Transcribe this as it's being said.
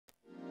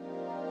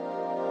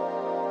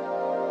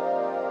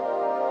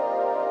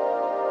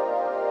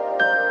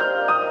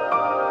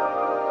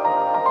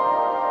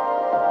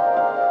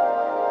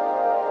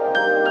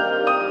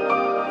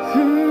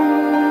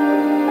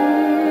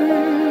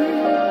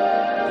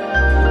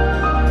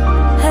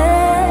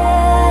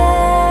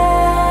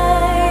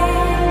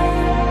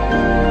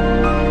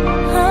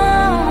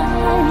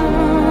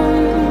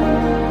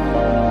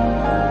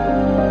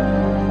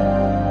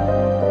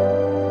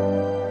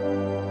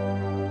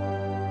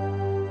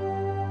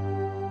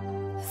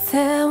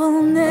There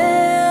will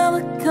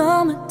never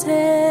come a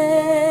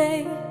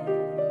day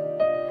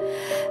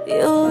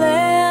you'll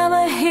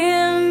ever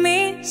hear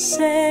me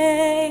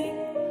say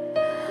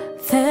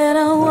that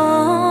I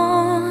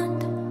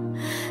want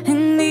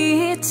and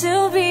need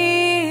to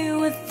be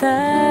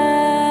without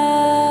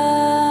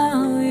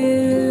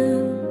you.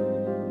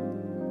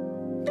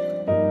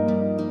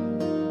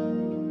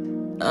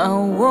 I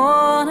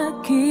wanna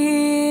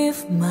give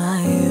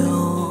my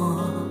all.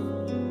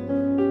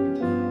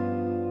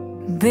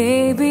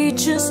 Baby,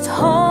 just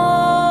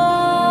hold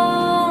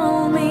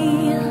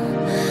me,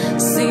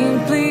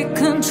 simply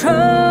control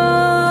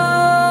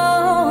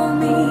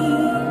me,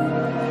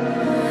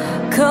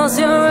 'cause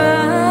your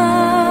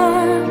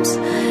arms,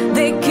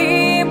 they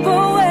keep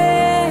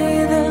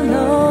away the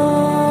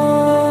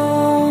lonelies.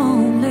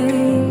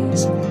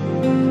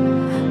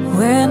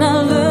 When I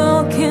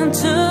look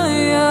into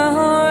your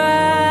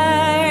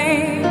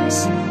eyes,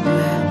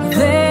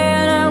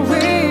 then I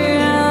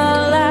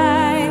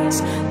realize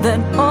that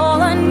all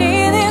I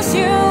need is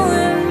you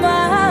in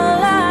my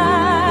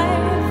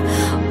life.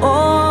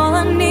 All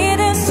I need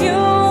is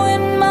you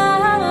in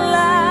my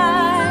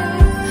life.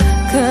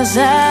 'Cause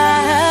I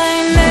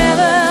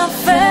never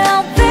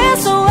felt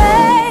this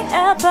way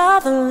about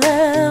the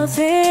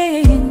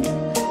loving.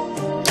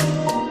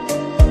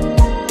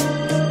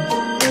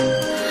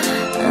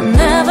 I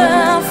never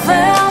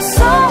felt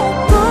so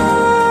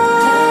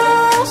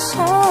good,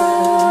 so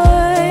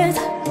good.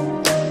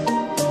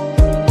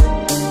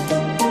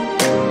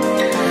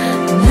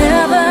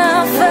 Never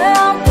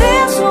felt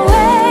this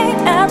way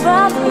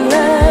about the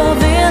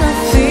loving. I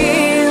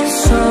feel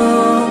so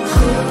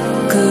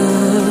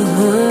good.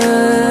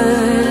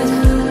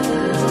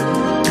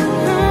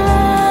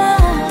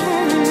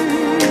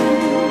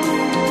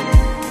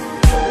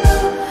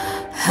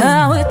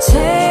 How it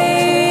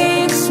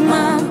takes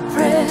my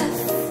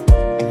breath,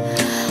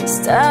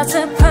 starts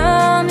a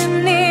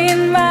pounding in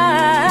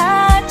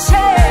my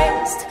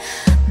chest,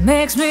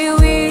 makes me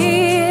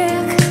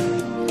weak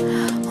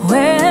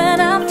when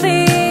I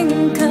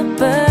think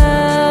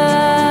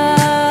about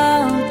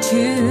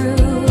you.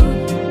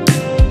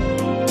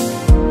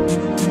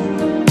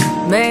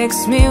 Makes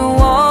me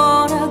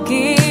wanna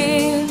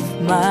give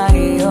my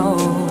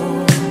all.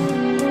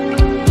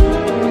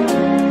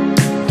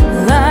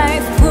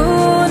 Life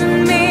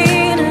wouldn't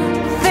mean a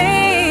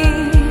thing.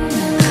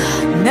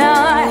 Now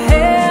I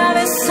have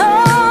a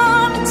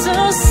song to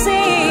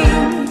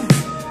sing.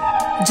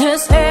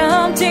 Just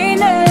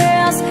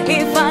emptiness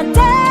if I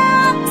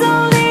dare to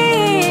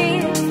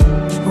live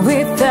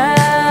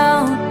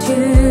without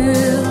you.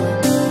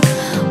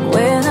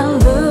 When I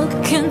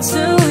look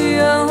into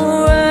your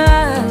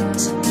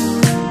eyes,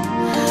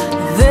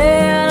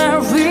 then I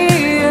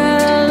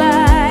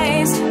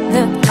realize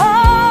that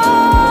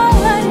all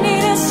I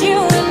need is you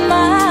in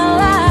my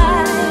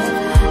life.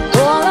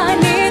 All I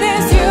need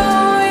is you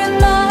in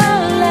my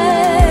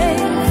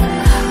life.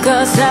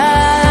 'Cause I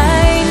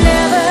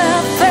never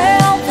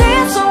felt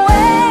this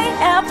way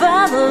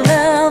about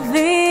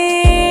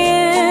loving,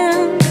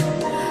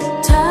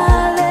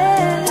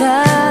 darling,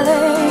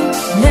 darling.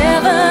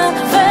 Never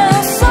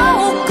felt so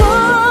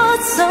good,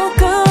 so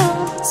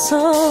good,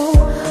 so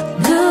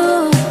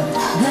good.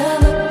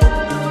 Never,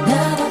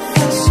 never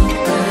felt so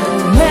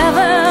good.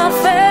 Never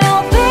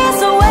felt this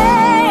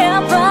way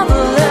about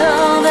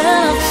love, and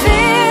I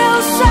feel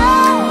so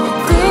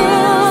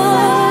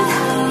good,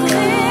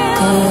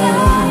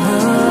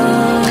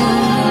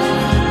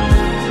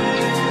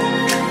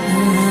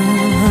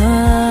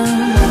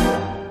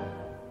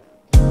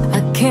 I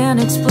can't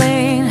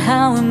explain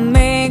how it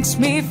makes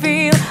me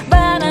feel,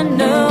 but I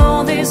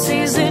know this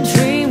is a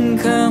dream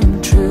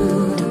come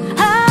true.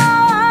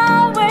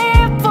 I'll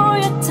wait for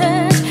your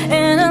touch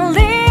and I'll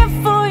live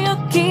for your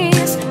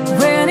kiss.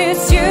 When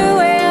it's you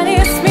and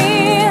it's me,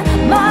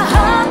 my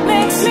heart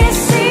makes me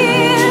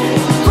sing.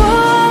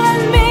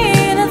 Wouldn't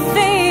mean a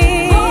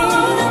thing.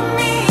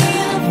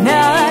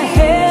 Now I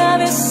have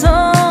a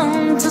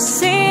song to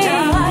sing.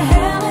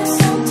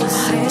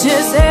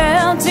 Just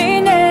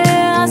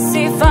emptiness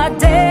if I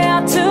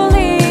dare to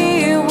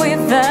live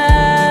without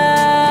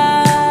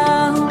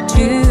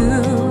you.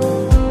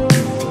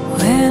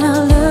 When I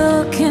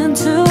look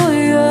into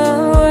your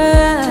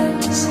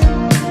eyes,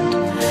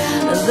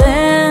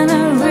 then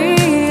I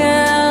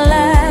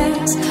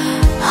realize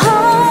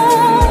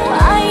all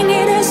I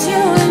need is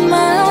you in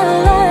my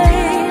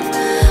life.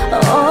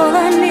 All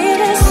I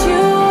need is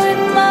you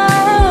in my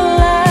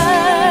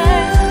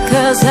life.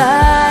 'Cause I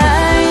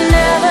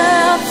never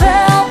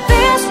felt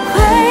this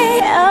way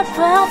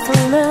about the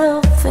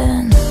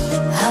loving.